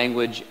know the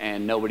language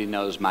and nobody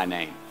knows my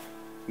name.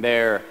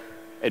 They're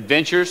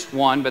adventures,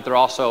 one, but they're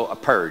also a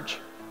purge.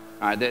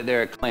 All right,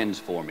 they're a cleanse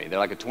for me. They're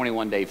like a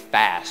 21-day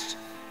fast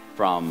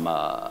from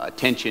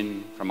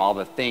attention, from all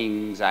the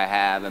things I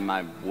have in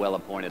my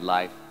well-appointed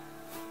life.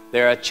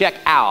 They're a check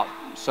out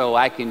so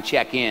I can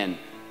check in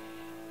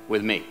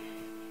with me,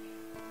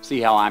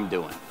 see how I'm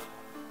doing,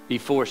 be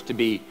forced to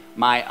be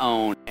my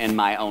own and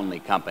my only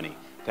company,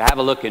 to have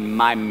a look in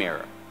my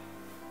mirror.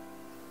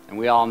 And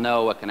we all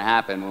know what can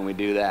happen when we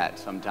do that.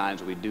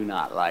 Sometimes we do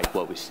not like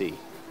what we see.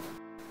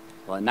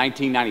 Well, in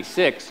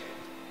 1996,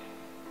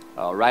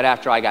 right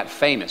after I got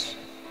famous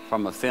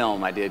from a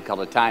film I did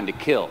called A Time to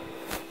Kill,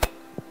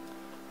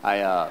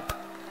 I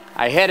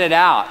headed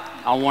out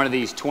on one of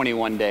these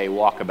 21-day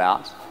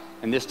walkabouts,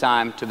 and this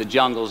time to the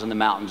jungles and the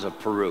mountains of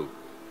Peru.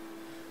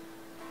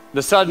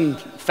 The sudden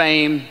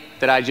fame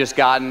that I just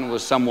gotten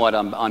was somewhat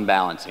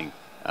unbalancing.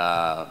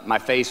 My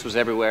face was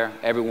everywhere.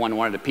 Everyone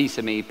wanted a piece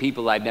of me.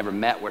 People I'd never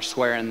met were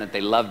swearing that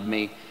they loved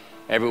me.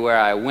 Everywhere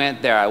I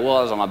went, there I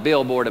was on a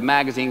billboard, a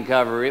magazine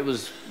cover. It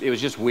was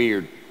just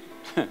weird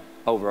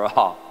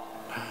overall.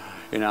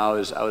 You know,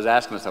 I was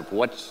asking myself,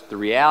 what's the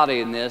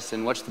reality in this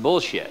and what's the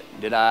bullshit?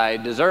 Did I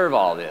deserve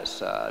all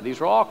this? These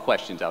were all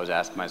questions I was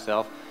asking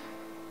myself.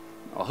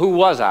 Well, who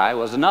was I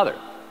was another.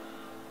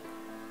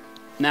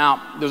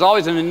 Now, there's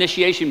always an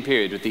initiation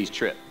period with these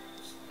trips,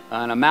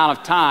 an amount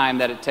of time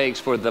that it takes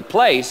for the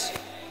place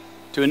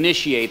to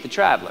initiate the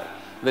traveler,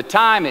 the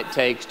time it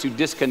takes to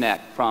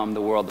disconnect from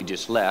the world we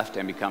just left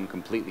and become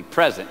completely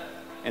present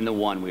in the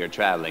one we are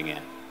traveling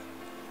in.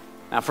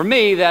 Now, for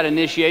me, that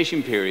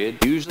initiation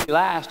period usually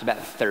lasts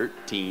about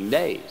 13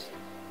 days.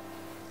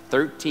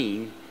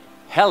 13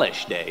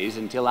 hellish days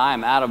until I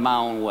am out of my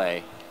own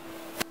way.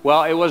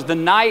 Well, it was the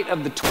night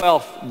of the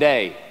 12th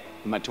day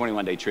of my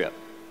 21-day trip.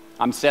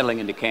 I'm settling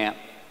into camp.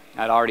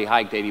 I'd already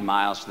hiked 80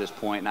 miles to this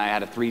point, and I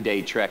had a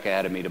 3-day trek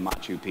ahead of me to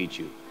Machu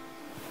Picchu.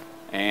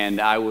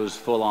 And I was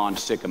full-on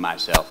sick of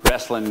myself,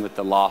 wrestling with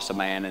the loss of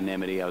my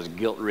anonymity. I was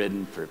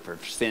guilt-ridden for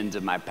sins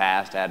of my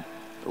past. I had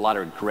a lot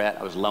of regret.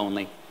 I was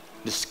lonely,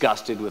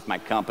 disgusted with my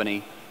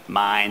company,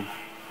 mine.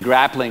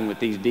 Grappling with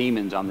these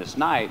demons on this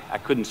night, I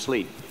couldn't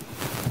sleep.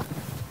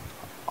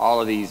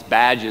 All of these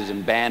badges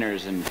and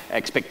banners and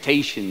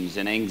expectations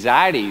and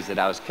anxieties that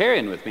I was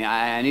carrying with me,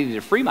 I needed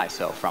to free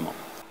myself from them.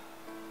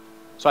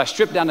 So I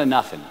stripped down to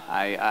nothing.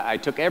 I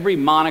took every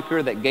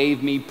moniker that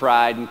gave me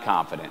pride and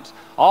confidence,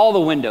 all the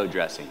window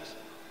dressings,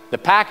 the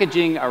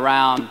packaging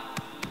around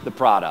the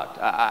product.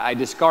 I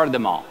discarded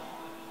them all.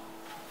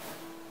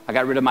 I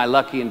got rid of my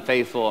lucky and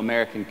faithful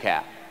American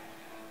cap.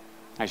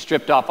 I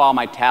stripped off all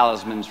my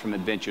talismans from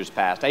adventures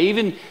past. I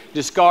even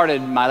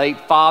discarded my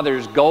late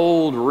father's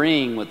gold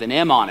ring with an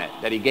M on it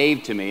that he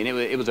gave to me. And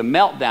it was a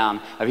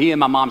meltdown of he and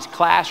my mom's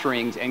class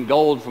rings and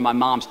gold from my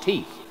mom's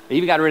teeth. I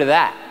even got rid of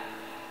that.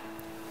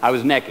 I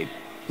was naked,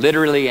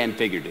 literally and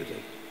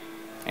figuratively.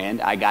 And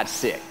I got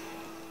sick.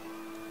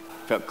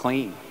 I felt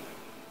clean.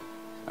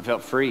 I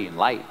felt free and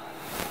light.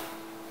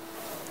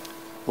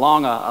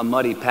 Along a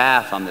muddy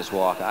path on this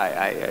walk,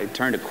 I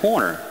turned a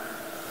corner.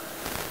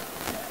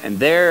 And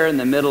there in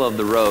the middle of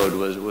the road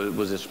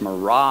was this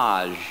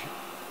mirage,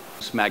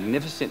 this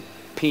magnificent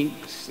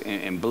pinks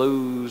and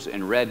blues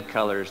and red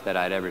colors that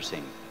I'd ever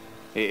seen.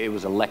 It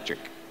was electric,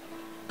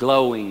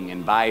 glowing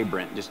and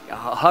vibrant, just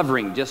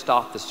hovering just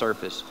off the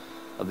surface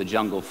of the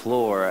jungle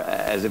floor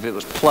as if it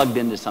was plugged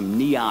into some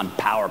neon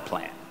power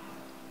plant.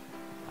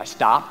 I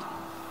stopped,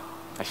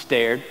 I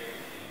stared,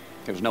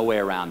 there was no way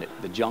around it.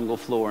 The jungle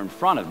floor in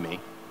front of me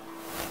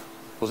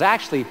was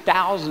actually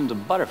thousands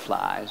of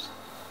butterflies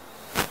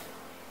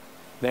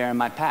there in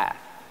my path.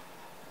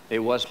 It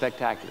was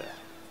spectacular.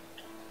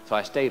 So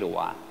I stayed a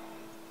while.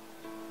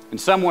 And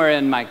somewhere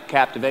in my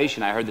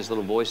captivation, I heard this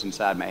little voice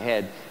inside my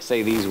head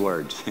say these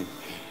words.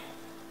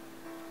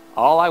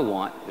 All I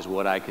want is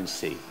what I can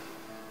see.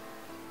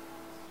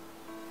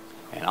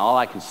 And all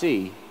I can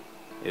see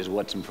is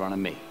what's in front of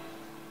me.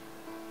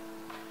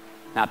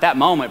 Now at that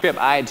moment,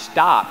 I had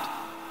stopped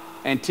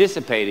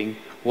anticipating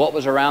what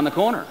was around the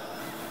corner.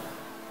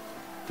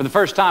 For the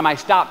first time, I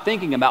stopped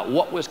thinking about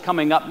what was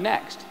coming up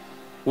next.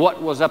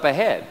 What was up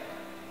ahead?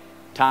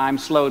 Time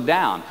slowed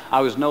down. I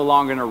was no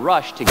longer in a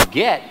rush to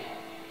get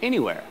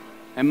anywhere,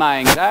 and my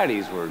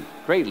anxieties were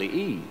greatly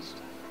eased.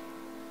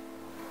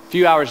 A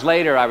few hours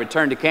later, I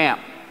returned to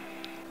camp.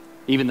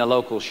 Even the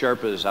local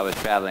Sherpas I was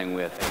traveling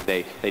with,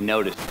 they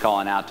noticed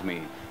calling out to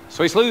me,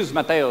 "Sois luz,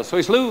 Mateo,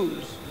 sois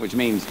luz," which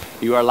means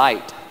you are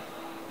light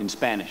in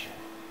Spanish.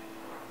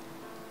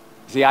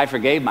 See, I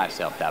forgave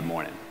myself that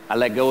morning. I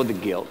let go of the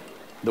guilt.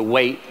 The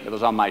weight that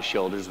was on my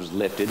shoulders was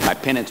lifted, my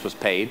penance was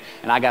paid,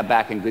 and I got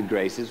back in good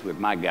graces with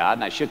my God,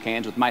 and I shook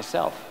hands with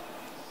myself,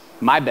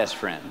 my best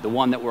friend, the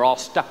one that we're all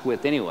stuck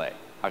with anyway,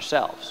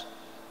 ourselves.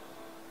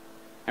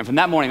 And from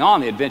that morning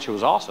on, the adventure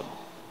was awesome.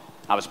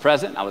 I was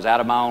present, I was out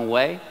of my own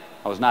way,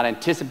 I was not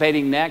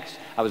anticipating next,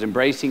 I was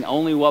embracing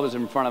only what was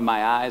in front of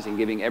my eyes and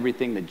giving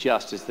everything the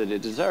justice that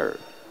it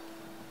deserved.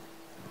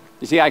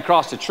 You see, I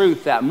crossed the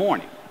truth that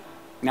morning.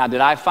 Now,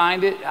 did I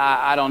find it?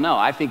 I don't know.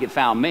 I think it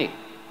found me.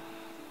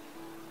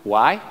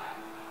 Why?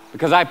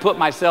 Because I put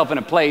myself in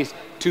a place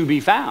to be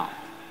found.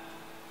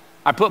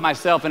 I put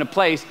myself in a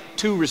place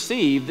to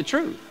receive the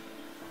truth.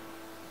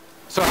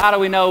 So how do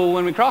we know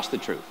when we cross the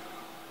truth?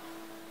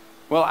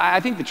 Well, I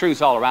think the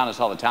truth's all around us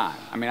all the time.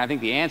 I mean, I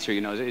think the answer,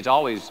 it's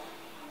always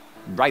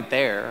right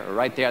there or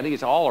right there. I think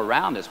it's all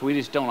around us. We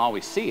just don't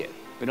always see it.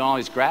 We don't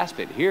always grasp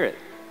it, hear it,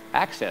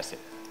 access it.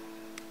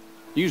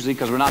 Usually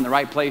because we're not in the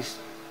right place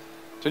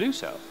to do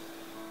so.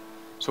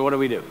 So what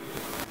do?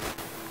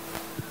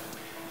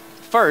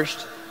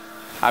 First,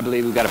 I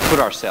believe we've got to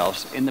put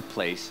ourselves in the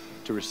place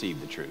to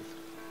receive the truth.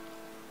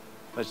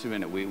 Let's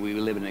admit it. We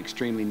live in an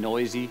extremely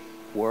noisy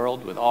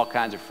world with all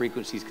kinds of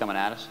frequencies coming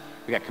at us.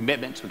 We got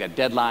commitments, we got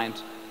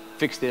deadlines,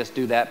 fix this,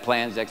 do that,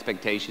 plans,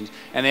 expectations,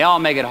 and they all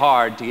make it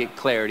hard to get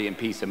clarity and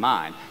peace of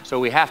mind. So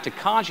we have to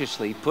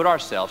consciously put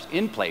ourselves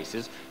in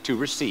places to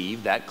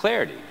receive that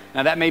clarity.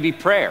 Now that may be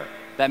prayer,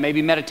 that may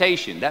be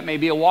meditation, that may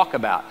be a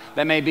walkabout,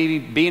 that may be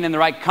being in the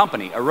right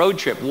company, a road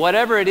trip,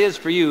 whatever it is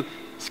for you.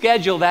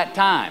 Schedule that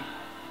time.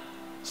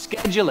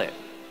 Schedule it.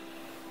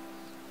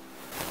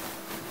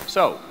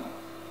 So,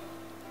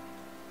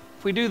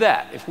 if we do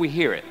that, if we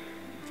hear it,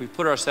 if we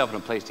put ourselves in a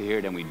place to hear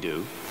it, and we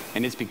do,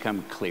 and it's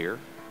become clear,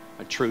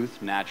 a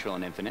truth, natural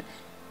and infinite,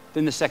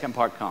 then the second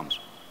part comes,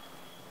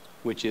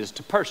 which is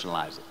to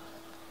personalize it.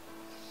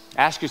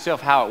 Ask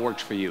yourself how it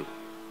works for you,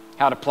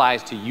 how it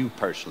applies to you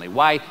personally,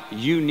 why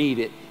you need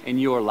it in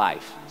your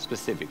life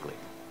specifically.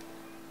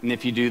 And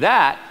if you do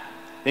that,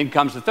 then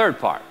comes the third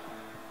part.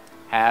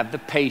 Have the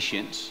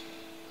patience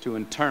to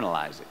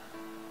internalize it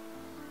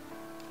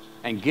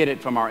and get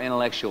it from our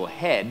intellectual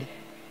head,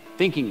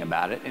 thinking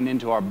about it, and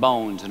into our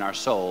bones and our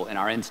soul and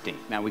our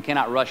instinct. Now, we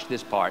cannot rush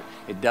this part.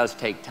 It does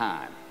take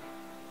time.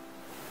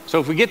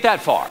 So if we get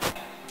that far,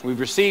 we've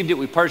received it,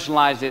 we've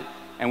personalized it,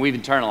 and we've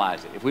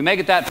internalized it. If we make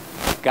it that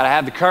far, we've got to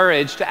have the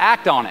courage to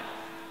act on it,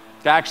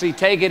 to actually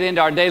take it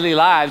into our daily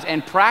lives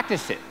and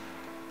practice it,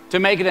 to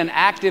make it an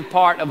active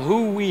part of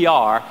who we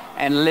are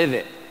and live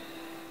it.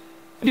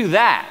 Do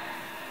that.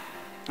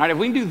 All right, if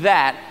we can do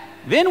that,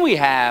 then we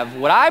have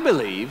what I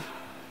believe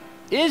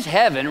is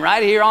heaven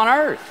right here on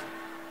earth.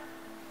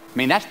 I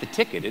mean, that's the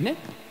ticket, isn't it?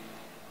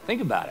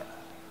 Think about it.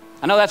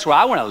 I know that's where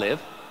I want to live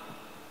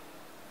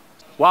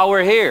while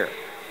we're here.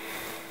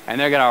 And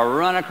they're going to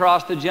run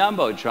across the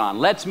Jumbotron.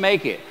 Let's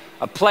make it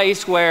a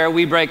place where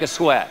we break a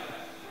sweat,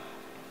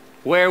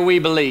 where we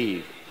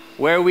believe,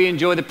 where we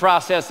enjoy the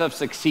process of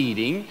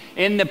succeeding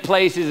in the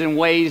places and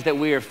ways that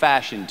we are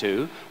fashioned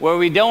to, where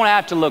we don't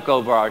have to look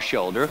over our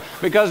shoulder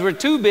because we're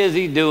too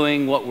busy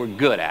doing what we're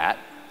good at,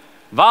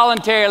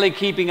 voluntarily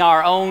keeping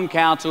our own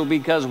counsel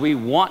because we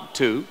want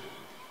to,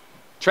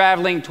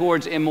 traveling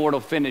towards immortal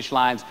finish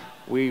lines.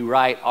 We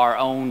write our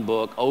own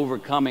book,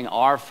 overcoming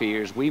our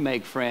fears. We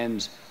make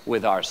friends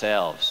with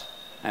ourselves.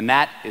 And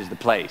that is the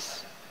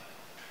place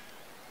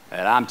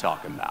that I'm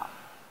talking about.